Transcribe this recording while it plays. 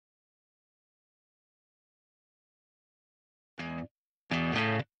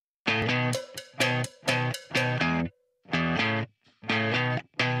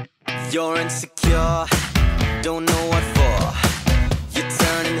You're insecure, don't know what for. You're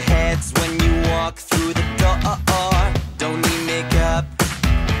turning heads when you walk through the door. Don't need makeup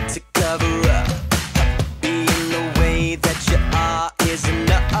to cover up. Being the way that you are is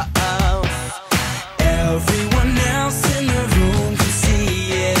enough. Everyone else in the room can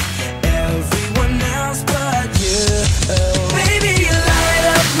see it. Everyone else but you. Baby, you light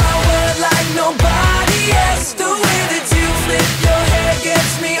up my world like nobody else. The way that you flip your hair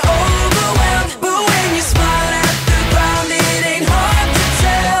gets me overwhelmed. But when you smile at the ground, it ain't hard to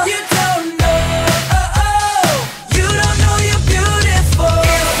tell. You don't know, you don't know you're beautiful.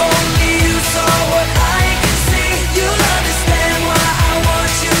 If only you saw what I can see, you'll understand why I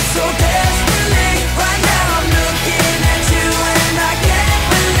want you so desperately. Right now I'm looking at you and I can't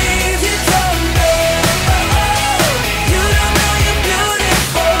believe you don't know, you don't know you're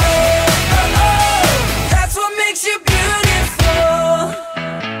beautiful. That's what makes you beautiful.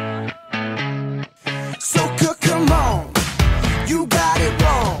 So good, come on, you got it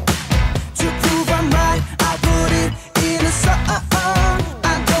wrong. To prove I'm right, I put it in a song.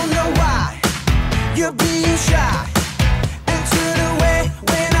 I don't know why you're being shy and turn away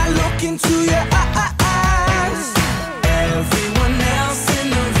when I look into your eyes. Everyone else in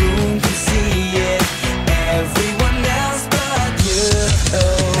the room can see it. Everyone else but you.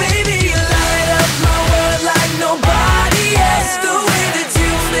 Baby, you light up my world like nobody else. The way that you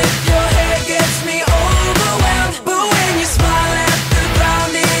flip your hair gets me overwhelmed. But when you smile at the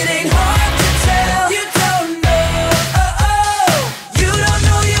ground, it ain't hard to tell. You don't know, you don't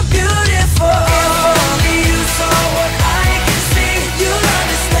know you're beautiful. If only you saw what I can see, you'll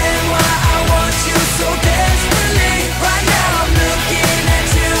understand why I want you so desperately. Right now I'm looking at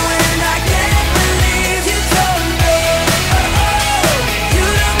you and I can't believe you don't know, you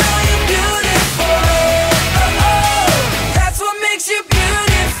don't know you're beautiful. That's what makes you beautiful.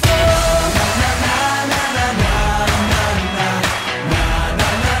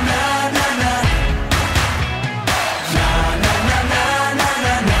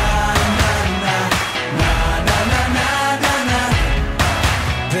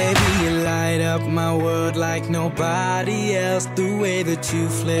 Baby, you light up my world like nobody else. The way that you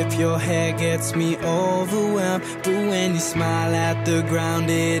flip your hair gets me overwhelmed. But when you smile at the ground,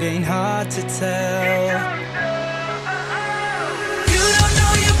 it ain't hard to tell. You don't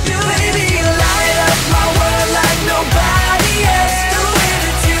know you're beautiful. Baby, you light up my world like nobody else.